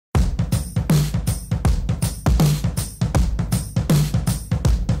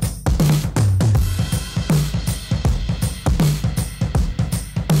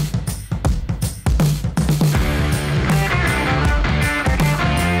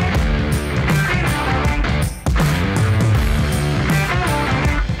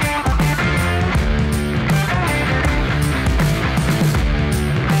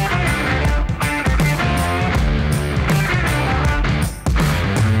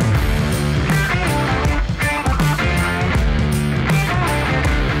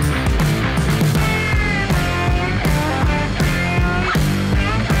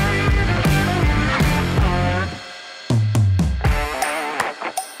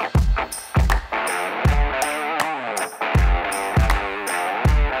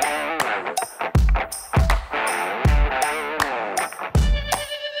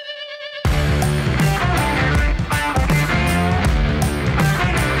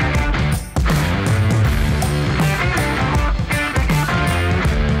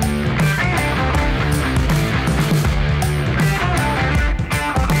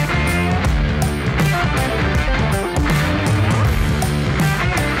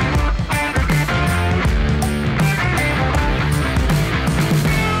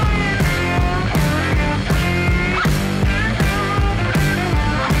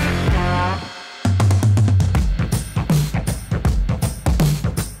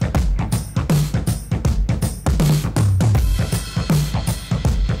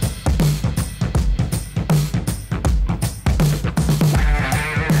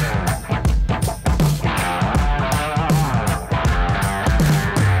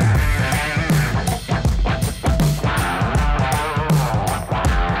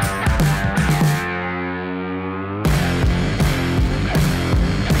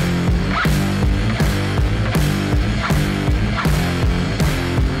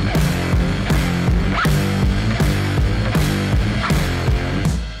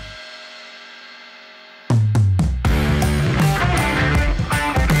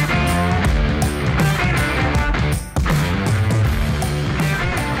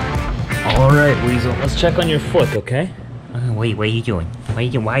All right, Weasel, let's check on your foot, okay? Wait, what are you doing?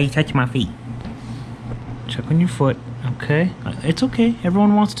 Why are you touching my feet? Check on your foot, okay? It's okay,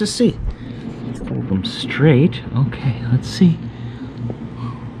 everyone wants to see. Hold them straight. Okay, let's see.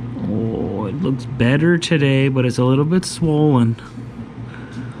 Oh, it looks better today, but it's a little bit swollen.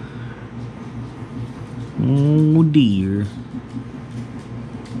 Oh dear.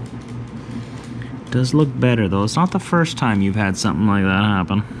 Does look better though. It's not the first time you've had something like that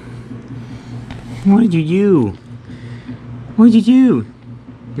happen. What did you do? What did you do?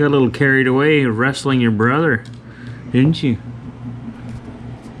 You got a little carried away wrestling your brother, didn't you?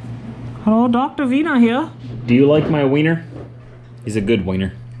 Hello, Dr. Vina here. Do you like my wiener? He's a good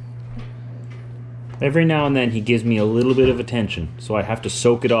wiener. Every now and then he gives me a little bit of attention, so I have to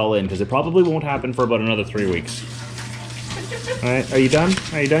soak it all in, because it probably won't happen for about another 3 weeks. Alright, are you done?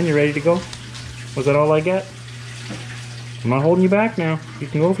 Are you done? You ready to go? Was that all I get? I'm not holding you back now. You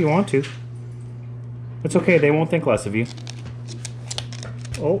can go if you want to. It's okay, they won't think less of you.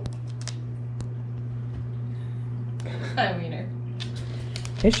 Oh. Hi, Wiener.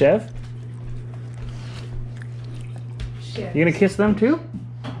 Hey, Chef. Chef. You gonna kiss them too?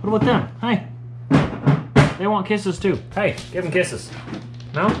 What about them? Hi. They want kisses too. Hey, give them kisses.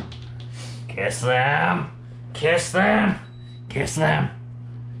 No? Kiss them. Kiss them. Kiss them.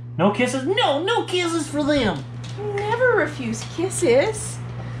 No kisses? No, no kisses for them. Never refuse kisses.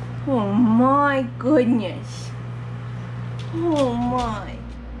 Oh my goodness. Oh my.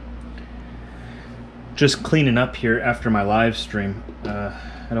 Just cleaning up here after my live stream. I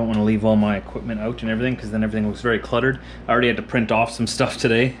don't want to leave all my equipment out and everything, because then everything looks very cluttered. I already had to print off some stuff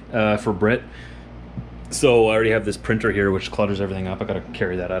today for Britt. So I already have this printer here which clutters everything up. I gotta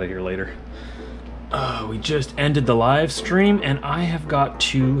carry that out of here later. We just ended the live stream and I have got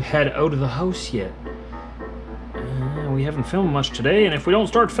to head out of the house yet. We haven't filmed much today, and if we don't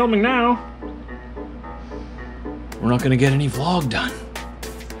start filming now, we're not gonna get any vlog done.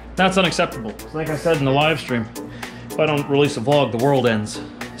 That's unacceptable. Like I said in the live stream, if I don't release a vlog, the world ends.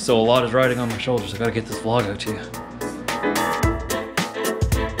 So a lot is riding on my shoulders. I gotta get this vlog out to you.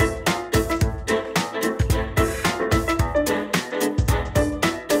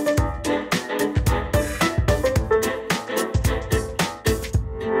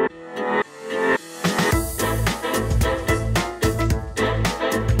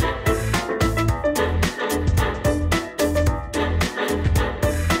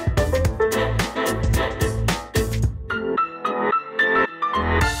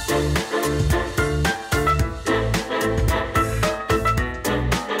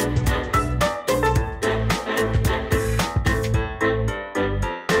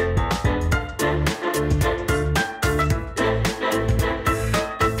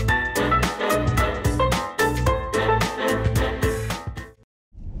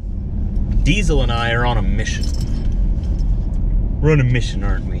 Diesel and I are on a mission. We're on a mission,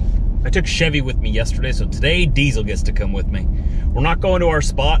 aren't we? I took Chevy with me yesterday, so today Diesel gets to come with me. We're not going to our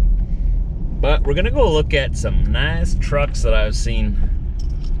spot, but we're gonna go look at some nice trucks that I've seen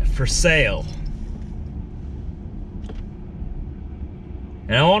for sale.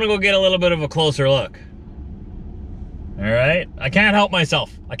 And I want to go get a little bit of a closer look. All right? I can't help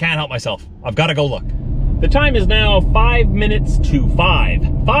myself. I can't help myself. I've got to go look. The time is now 5 minutes to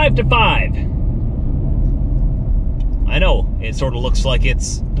 5. 5 to 5. I know, it sort of looks like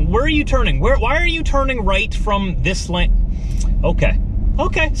it's... Where are you turning? Why are you turning right from this lane? Okay.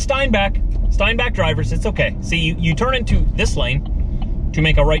 Okay, Steinbach drivers, it's okay. See, you turn into this lane to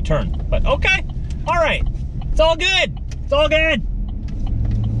make a right turn. But okay, all right. It's all good. It's all good.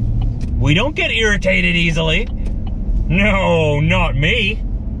 We don't get irritated easily. No, not me.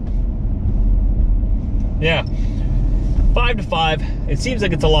 Yeah, 5 to 5. It seems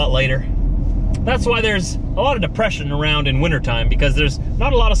like it's a lot later. That's why there's a lot of depression around in wintertime, because there's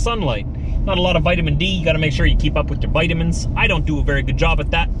not a lot of sunlight, not a lot of vitamin D. You gotta make sure you keep up with your vitamins. I don't do a very good job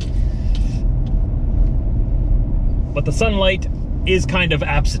at that. But the sunlight is kind of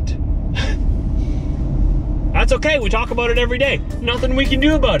absent. That's okay, we talk about it every day. Nothing we can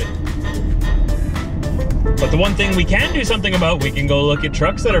do about it. But the one thing we can do something about, we can go look at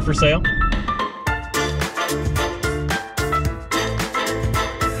trucks that are for sale.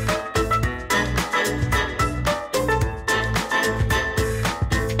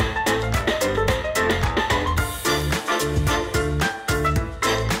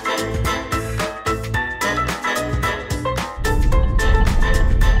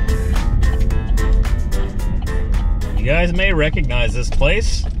 You guys may recognize this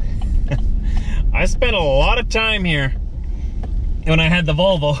place. I spent a lot of time here when I had the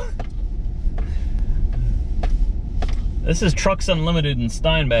Volvo. This is Trucks Unlimited in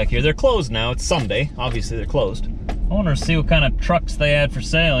Steinbach here. They're closed now. It's Sunday. Obviously, they're closed. I want to see what kind of trucks they had for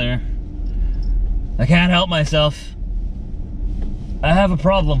sale here. I can't help myself. I have a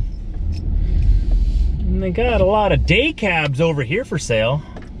problem. And they got a lot of day cabs over here for sale.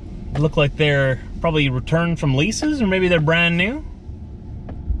 They look like they're probably returned from leases, or maybe they're brand new.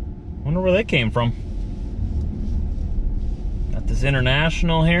 Wonder where they came from. Got this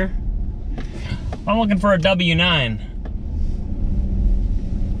International here. I'm looking for a W9.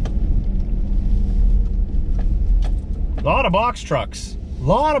 A lot of box trucks. A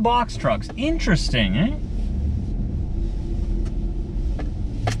lot of box trucks. Interesting, eh?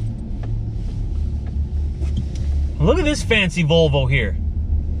 Look at this fancy Volvo here.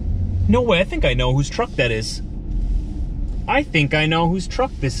 No way, I think I know whose truck that is. I think I know whose truck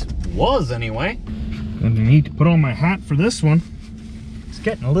this was, anyway. Going to need to put on my hat for this one. It's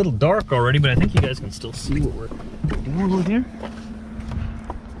getting a little dark already, but I think you guys can still see what we're doing over here.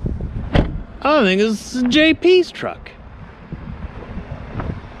 I think it's JP's truck.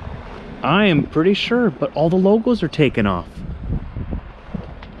 I am pretty sure, but all the logos are taken off.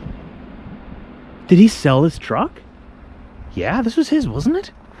 Did he sell his truck? Yeah, this was his, wasn't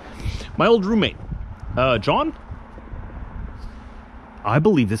it? My old roommate, John? I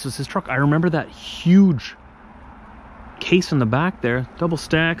believe this was his truck. I remember that huge case in the back there. Double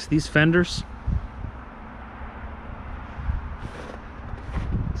stacks, these fenders.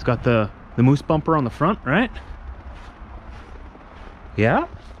 It's got the moose bumper on the front, right? Yeah?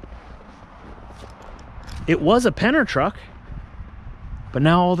 It was a Penner truck, but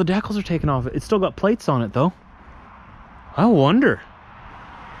now all the decals are taken off. It's still got plates on it, though. I wonder.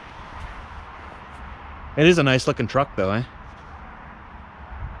 It is a nice looking truck, though, eh?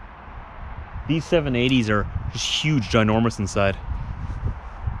 These 780s are just huge, ginormous inside.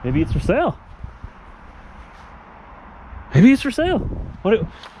 Maybe it's for sale. Maybe it's for sale. What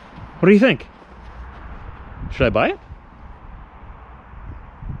do you think? Should I buy it?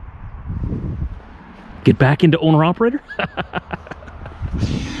 Get back into owner-operator?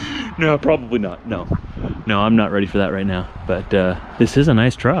 No, probably not. No, I'm not ready for that right now. But this is a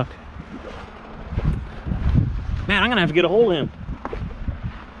nice truck. Man, I'm gonna have to get a hold of him.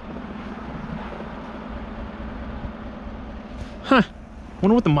 Huh.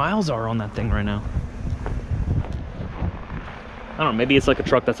 Wonder what the miles are on that thing right now. I don't know, maybe it's like a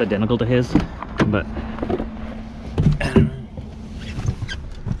truck that's identical to his, but I don't know.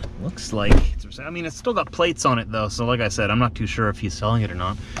 Looks like it's, I mean, it's still got plates on it though, so like I said, I'm not too sure if he's selling it or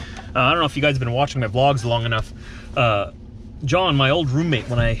not. I don't know if you guys have been watching my vlogs long enough. John, my old roommate,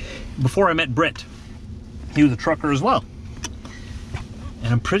 before I met Britt, he was a trucker as well.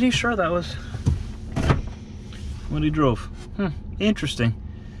 And I'm pretty sure that was what he drove. Interesting.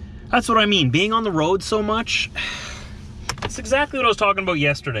 That's what I mean, being on the road so much. It's exactly what I was talking about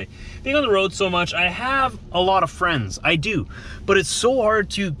yesterday. Being on the road so much, I have a lot of friends, I do. But it's so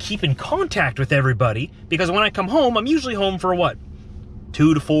hard to keep in contact with everybody, because when I come home, I'm usually home for what?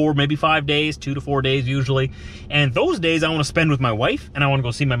 2 to 4, maybe 5 days, 2 to 4 days usually. And those days I want to spend with my wife, and I want to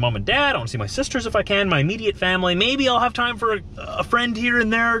go see my mom and dad, I want to see my sisters if I can, my immediate family. Maybe I'll have time for a friend here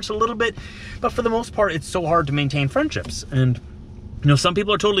and there, just a little bit. But for the most part, it's so hard to maintain friendships. And, you know, some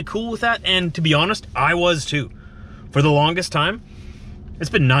people are totally cool with that, and to be honest, I was too. For the longest time, it's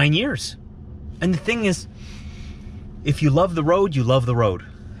been 9 years. And the thing is, if you love the road, you love the road.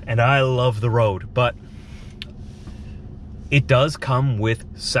 And I love the road, but it does come with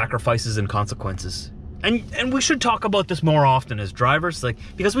sacrifices and consequences. And we should talk about this more often as drivers, like,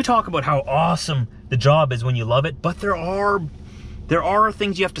 because we talk about how awesome the job is when you love it, but there are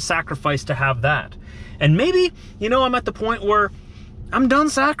things you have to sacrifice to have that. And maybe, you know, I'm at the point where I'm done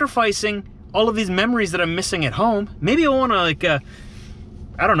sacrificing all of these memories that I'm missing at home. Maybe I want to, like, I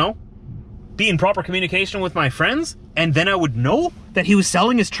don't know, be in proper communication with my friends, and then I would know that he was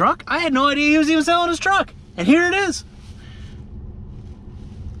selling his truck. I had no idea he was even selling his truck, and here it is.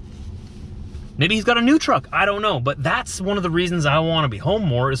 Maybe he's got a new truck, I don't know, but that's one of the reasons I want to be home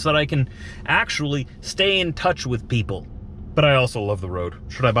more, is so that I can actually stay in touch with people. But I also love the road.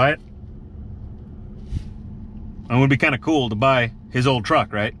 Should I buy it? It would be kind of cool to buy his old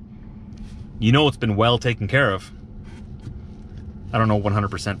truck, right? You know it's been well taken care of. I don't know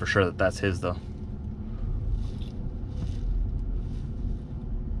 100% for sure that that's his, though.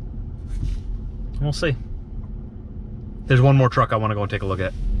 We'll see. There's one more truck I want to go and take a look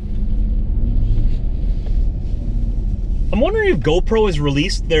at. I'm wondering if GoPro has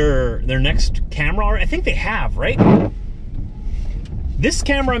released their next camera. I think they have, right? This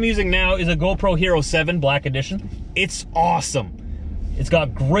camera I'm using now is a GoPro Hero 7 Black Edition. It's awesome. It's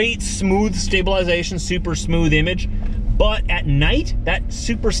got great smooth stabilization, super smooth image, But at night, that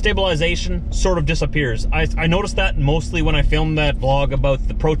super stabilization sort of disappears. I noticed that mostly when I filmed that vlog about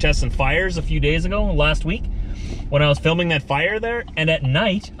the protests and fires a few days ago, last week, when I was filming that fire there. And at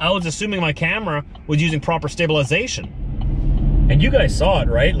night, I was assuming my camera was using proper stabilization. And you guys saw it,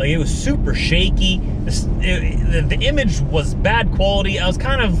 right? Like, it was super shaky. The image was bad quality. I was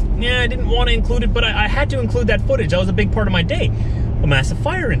kind of, I didn't want to include it, but I had to include that footage. That was a big part of my day. A massive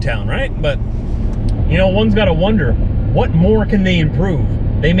fire in town, right? But, you know, one's got to wonder, what more can they improve?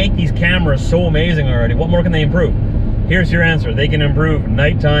 They make these cameras so amazing already. What more can they improve? Here's your answer. They can improve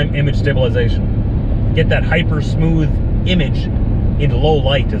nighttime image stabilization. Get that hyper smooth image into low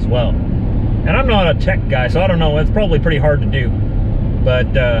light as well. And I'm not a tech guy, so I don't know. It's probably pretty hard to do.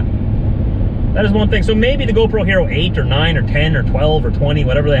 But that is one thing. So maybe the GoPro Hero 8 or 9 or 10 or 12 or 20,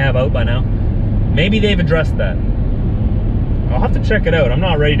 whatever they have out by now, maybe they've addressed that. I'll have to check it out. I'm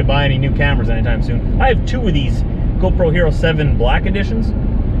not ready to buy any new cameras anytime soon. I have 2 of these GoPro Hero 7 Black editions.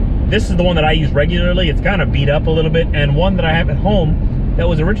 This is the one that I use regularly. It's kind of beat up a little bit. And one that I have at home that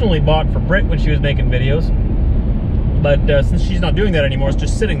was originally bought for Britt when she was making videos. But since she's not doing that anymore, it's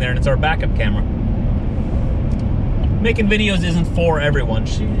just sitting there and it's our backup camera. Making videos isn't for everyone.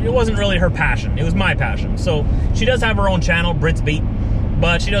 It wasn't really her passion. It was my passion. So she does have her own channel, Britt's Beat,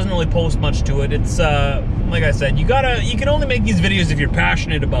 but she doesn't really post much to it. It's like I said, you can only make these videos if you're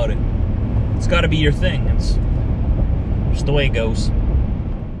passionate about it. It's got to be your thing. It's just the way it goes.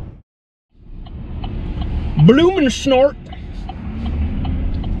 Bloomenort.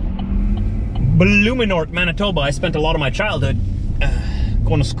 Bloomenort, Manitoba. I spent a lot of my childhood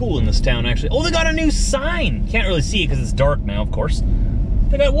going to school in this town, actually. Oh, they got a new sign. Can't really see it because it's dark now, of course.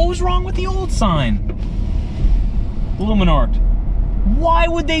 What was wrong with the old sign? Bloomenort. Why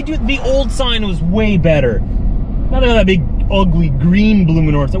would they do... The old sign was way better. Not that big, ugly green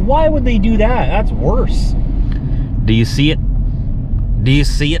Bloomenort. So why would they do that? That's worse. Do you see it? Do you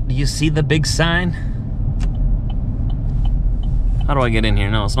see it? Do you see the big sign? How do I get in here?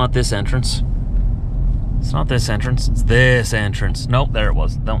 No, it's not this entrance. It's not this entrance. It's this entrance. Nope, there it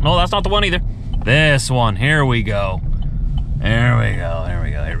was. No, that's not the one either. This one. Here we go. There we go. Here we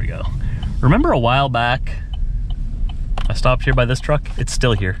go. Here we go. Remember a while back, I stopped here by this truck? It's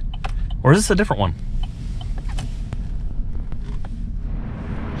still here. Or is this a different one?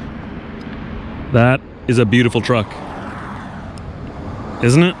 That is a beautiful truck.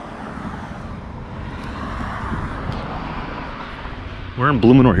 Isn't it? We're in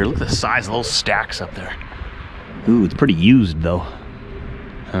Bloomenort here. Look at the size of those stacks up there. Ooh, it's pretty used though.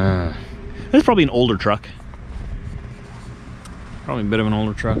 It's probably an older truck. Probably a bit of an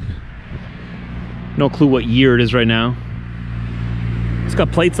older truck. No clue what year it is right now. It's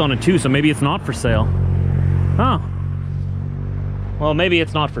got plates on it too, so maybe it's not for sale. Huh. Well, maybe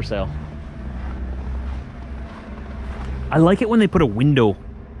it's not for sale. I like it when they put a window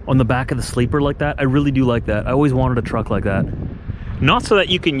on the back of the sleeper like that. I really do like that. I always wanted a truck like that. Not so that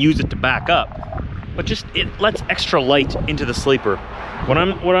you can use it to back up, but just it lets extra light into the sleeper. When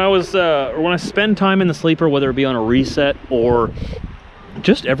I spend time in the sleeper, whether it be on a reset or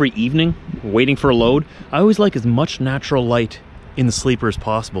just every evening waiting for a load, I always like as much natural light in the sleeper as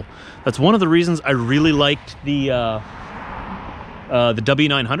possible. That's one of the reasons I really liked the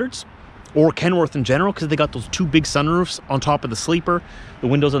W900s or Kenworth in general, because they got those 2 big sunroofs on top of the sleeper, the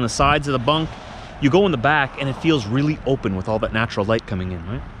windows on the sides of the bunk. You go in the back and it feels really open with all that natural light coming in,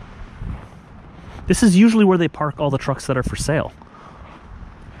 right? This is usually where they park all the trucks that are for sale.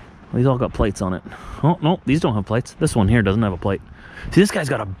 These all got plates on it. Oh, no, these don't have plates. This one here doesn't have a plate. See, this guy's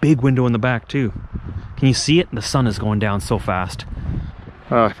got a big window in the back too. Can you see it? The sun is going down so fast.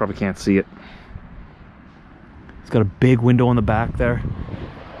 Oh, I probably can't see it. It's got a big window on the back there.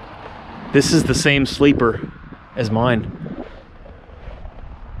 This is the same sleeper as mine.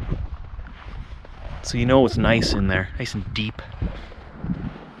 So you know it's nice in there, nice and deep.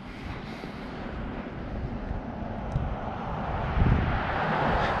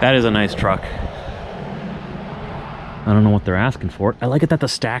 That is a nice truck. I don't know what they're asking for it. I like it that the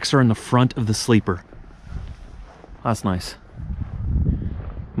stacks are in the front of the sleeper. That's nice.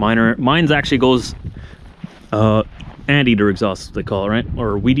 Mine's actually goes anteater exhaust, they call it, right?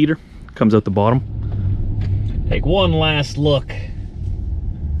 Or weed eater. Comes out the bottom. Take one last look.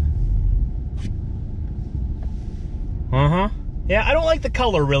 Yeah, I don't like the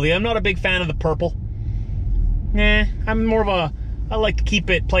color really. I'm not a big fan of the purple. Nah, I'm more of a... I like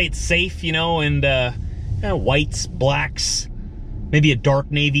to play it safe, you know, and whites, blacks, maybe a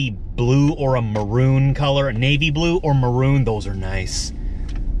dark navy blue or a maroon color, a navy blue or maroon. Those are nice.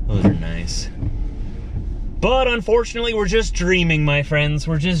 Those are nice. But unfortunately, we're just dreaming, my friends.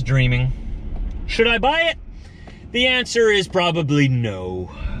 We're just dreaming. Should I buy it? The answer is probably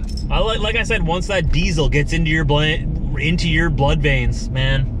no. Like I said, once that diesel gets into your blood veins,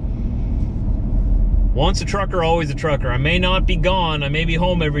 man. Once a trucker, always a trucker. I may not be gone, I may be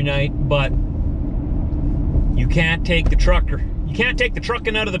home every night, but you can't take the trucker. You can't take the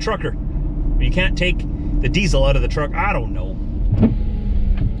trucking out of the trucker. You can't take the diesel out of the truck. I don't know.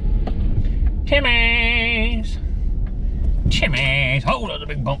 Timmy's. Oh, there's a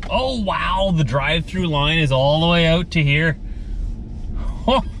big bump. Oh, wow. The drive-through line is all the way out to here.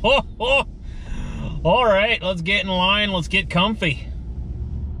 Ho, ho, ho. All right, let's get in line. Let's get comfy.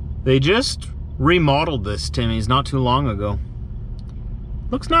 They just remodeled this Timmy's not too long ago.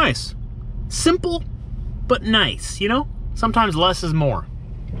 Looks nice. Simple, but nice, you know? Sometimes less is more.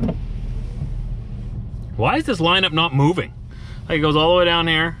 Why is this lineup not moving? Like, it goes all the way down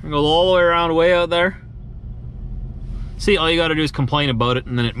here, and goes all the way around way out there. See, all you gotta do is complain about it,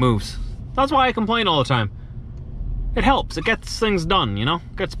 and then it moves. That's why I complain all the time. It helps, it gets things done, you know?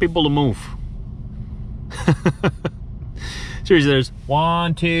 Gets people to move. Seriously, there's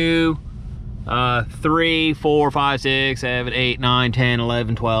 1, 2, 3, 4, 5, 6, 7, 8, 9, 10,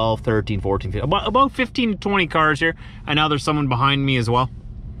 11, 12, 13, 14, 15. About 15 to 20 cars here. And now there's someone behind me as well.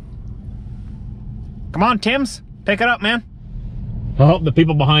 Come on, Tim's. Pick it up, man. Oh, the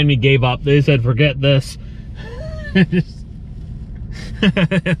people behind me gave up. They said, forget this.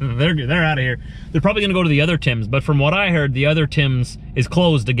 They're out of here. They're probably gonna go to the other Tim's, but from what I heard, the other Tim's is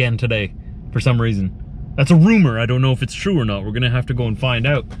closed again today for some reason. That's a rumor. I don't know if it's true or not. We're gonna have to go and find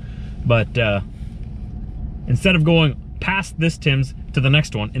out. But instead of going past this Tim's to the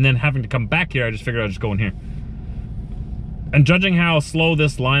next one and then having to come back here, I just figured I'd just go in here. And judging how slow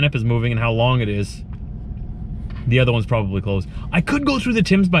this lineup is moving and how long it is, the other one's probably closed. I could go through the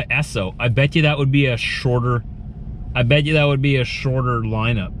Tim's by Esso. I bet you that would be a shorter,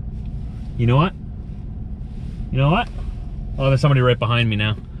 lineup. You know what? You know what? Oh, there's somebody right behind me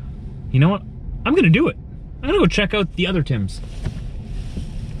now. You know what? I'm gonna do it. I'm gonna go check out the other Tim's.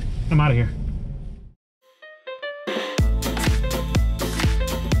 I'm out of here.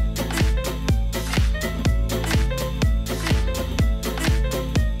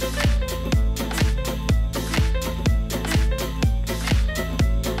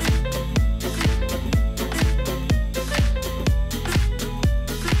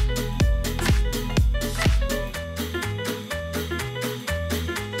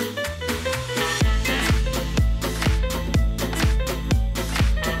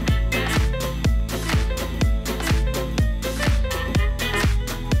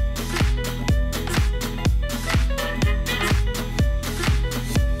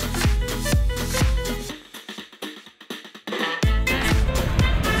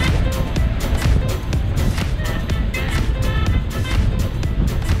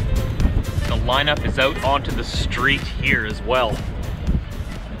 Lineup is out onto the street here as well.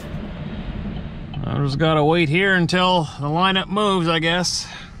 I just gotta wait here until the lineup moves, I guess.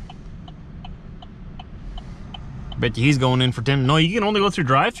 Bet you he's going in for Tim. No, you can only go through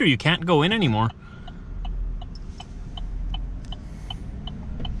drive-through. You can't go in anymore.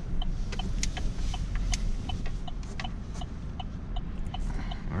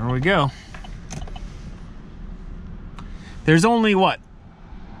 There we go. There's only what?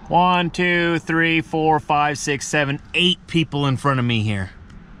 1, 2, 3, 4, 5, 6, 7, 8 people in front of me here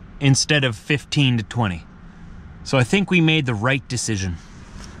instead of 15 to 20. So I think we made the right decision.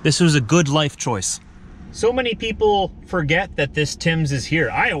 This was a good life choice. So many people forget that this Tim's is here.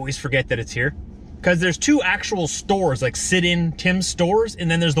 I always forget that it's here because there's 2 actual stores, like sit-in Tim's stores,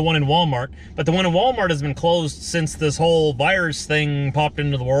 and then there's the one in Walmart. But the one in Walmart has been closed since this whole virus thing popped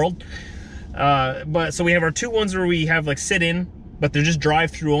into the world. But so we have our 2 ones where we have like sit-in, but they're just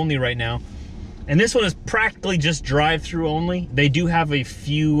drive-through only right now. And this one is practically just drive-through only. They do have a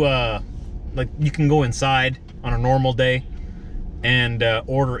few, like you can go inside on a normal day and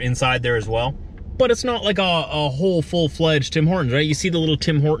order inside there as well. But it's not like a whole full-fledged Tim Hortons, right? You see the little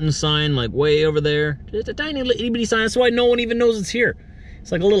Tim Hortons sign like way over there. It's a tiny little itty-bitty sign. That's why no one even knows it's here.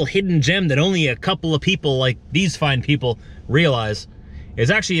 It's like a little hidden gem that only a couple of people, like these fine people, realize. It's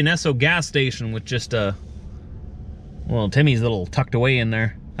actually an Esso gas station with just a, well, Timmy's a little tucked away in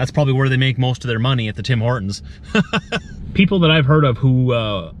there. That's probably where they make most of their money, at the Tim Hortons. People that I've heard of who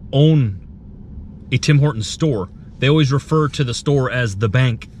own a Tim Hortons store, they always refer to the store as the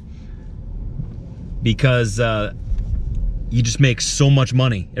bank. Because you just make so much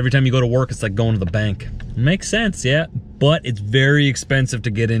money. Every time you go to work, it's like going to the bank. Makes sense, yeah. But it's very expensive to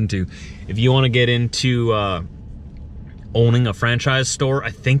get into. If you want to get into owning a franchise store,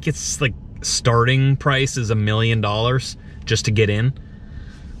 I think it's like starting price is $1 million just to get in.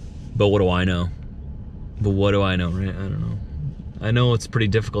 But what do I know? But what do I know, right? I don't know. I know it's pretty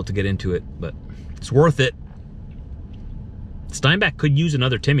difficult to get into it, but it's worth it. Steinbach could use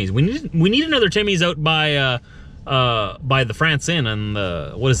another Timmy's. We need another Timmy's out by the France Inn on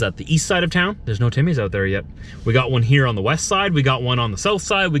the, what is that, the east side of town? There's no Timmy's out there yet. We got one here on the west side. We got one on the south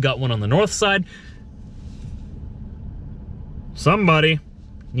side. We got one on the north side. Somebody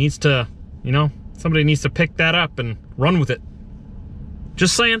needs to, you know, somebody needs to pick that up and run with it.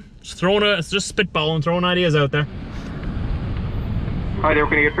 Just saying. Just spitballing, throwing ideas out there. Hi there, what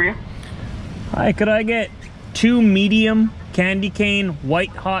can I get for you? Hi, could I get 2 medium candy cane white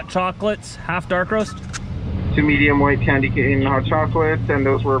hot chocolates, half dark roast? 2 medium white candy cane hot chocolates, and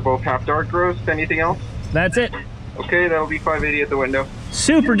those were both half dark roast. Anything else? That's it. Okay, that'll be $5.80 at the window.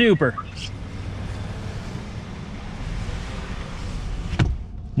 Super duper.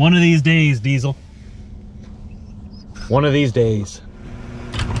 One of these days, Diesel. One of these days.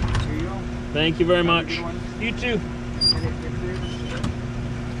 Here you go. Thank you very much. You too.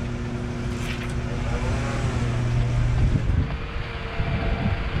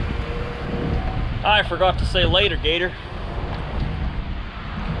 I forgot to say later, Gator.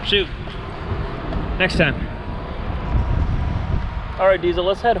 Shoot. Next time. All right, Diesel,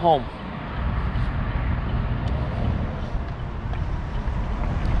 let's head home.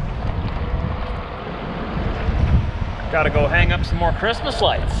 Gotta go hang up some more Christmas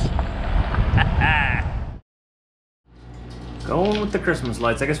lights. Going with the Christmas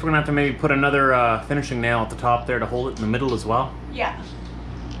lights. I guess we're gonna have to maybe put another finishing nail at the top there to hold it in the middle as well. Yeah.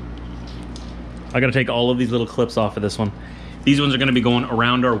 I gotta take all of these little clips off of this one. These ones are gonna be going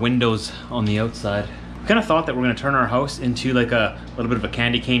around our windows on the outside. I kind of thought that we're gonna turn our house into like a little bit of a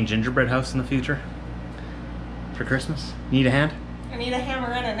candy cane gingerbread house in the future. For Christmas. Need a hand? I need a hammer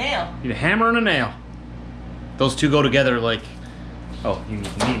and a nail. Need a hammer and a nail. Those two go together like... Oh, you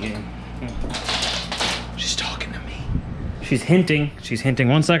need me. She's talking to me. She's hinting. She's hinting.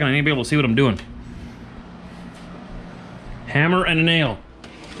 1 second, I need to be able to see what I'm doing. Hammer and a nail.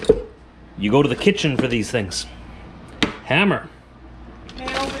 You go to the kitchen for these things. Hammer.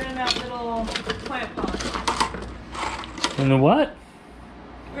 Nails are in that little plant pot. In the what?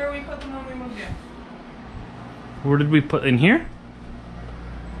 Where we put them when we moved in. Where did we put in here?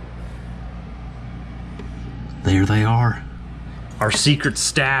 There they are. Our secret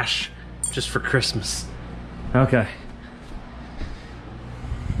stash, just for Christmas. Okay.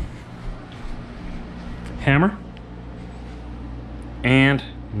 Hammer. And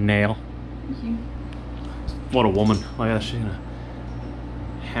nail. Thank you. What a woman. Look at that, she's gonna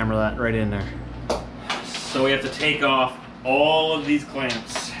hammer that right in there. So we have to take off all of these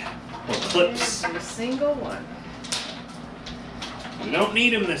clamps, or clips. Every single one. We don't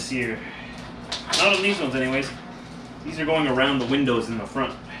need them this year. Not on these ones anyways. These are going around the windows in the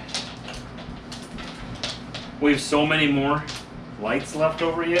front. We have so many more lights left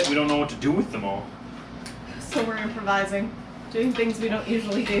over yet, we don't know what to do with them all. So we're improvising. Doing things we don't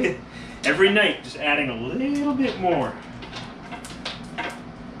usually do. Every night, just adding a little bit more.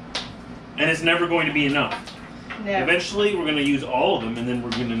 And it's never going to be enough. Yeah. Eventually, we're going to use all of them, and then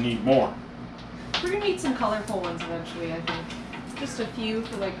we're going to need more. We're gonna need some colorful ones eventually, I think. Just a few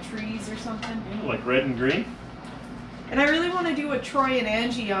for like trees or something. Yeah, like red and green. And I really want to do what Troy and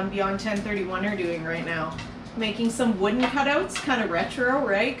Angie on Beyond 1031 are doing right now. Making some wooden cutouts, kind of retro,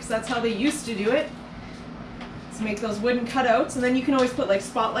 right? Because that's how they used to do it. So make those wooden cutouts, and then you can always put like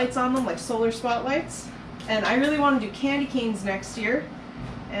spotlights on them, like solar spotlights. And I really want to do candy canes next year.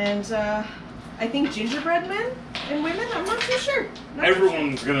 And I think gingerbread men and women, I'm not too sure.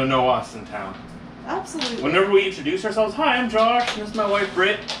 Everyone's going to know us in town. Absolutely. Whenever we introduce ourselves, hi, I'm Josh, and this is my wife,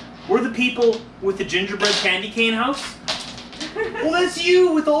 Britt. We're the people with the gingerbread candy cane house. Well, that's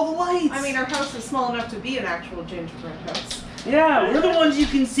you with all the lights. I mean, our house is small enough to be an actual gingerbread house. Yeah, we're the ones you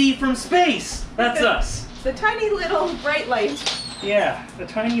can see from space. That's us. The tiny little bright light. Yeah, the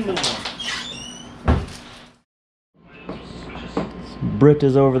tiny little one. Britt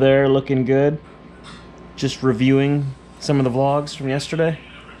is over there looking good. Just reviewing some of the vlogs from yesterday.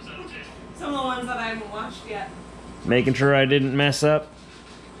 Some of the ones that I haven't watched yet. Making sure I didn't mess up.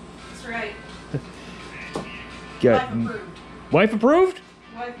 That's right. Got Wife approved. wife approved?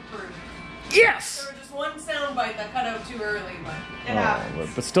 Wife approved. Yes! There was just one soundbite that cut out too early, but it Oh,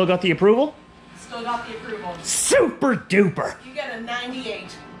 happens. but still got the approval? Still got the approval. Super duper! You get a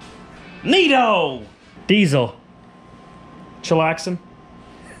 98. Neato! Diesel. Chillaxin.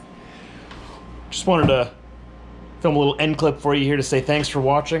 Just wanted to film a little end clip for you here to say thanks for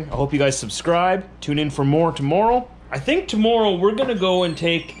watching. I hope you guys subscribe. Tune in for more tomorrow. I think tomorrow we're gonna go and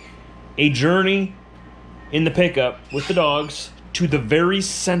take a journey in the pickup with the dogs to the very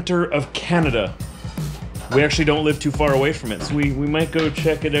center of Canada We actually don't live too far away from it, so we might go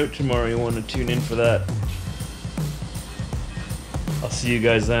check it out tomorrow. You want to tune in for that. I'll see you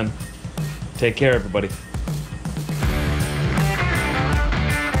guys then. Take care, everybody.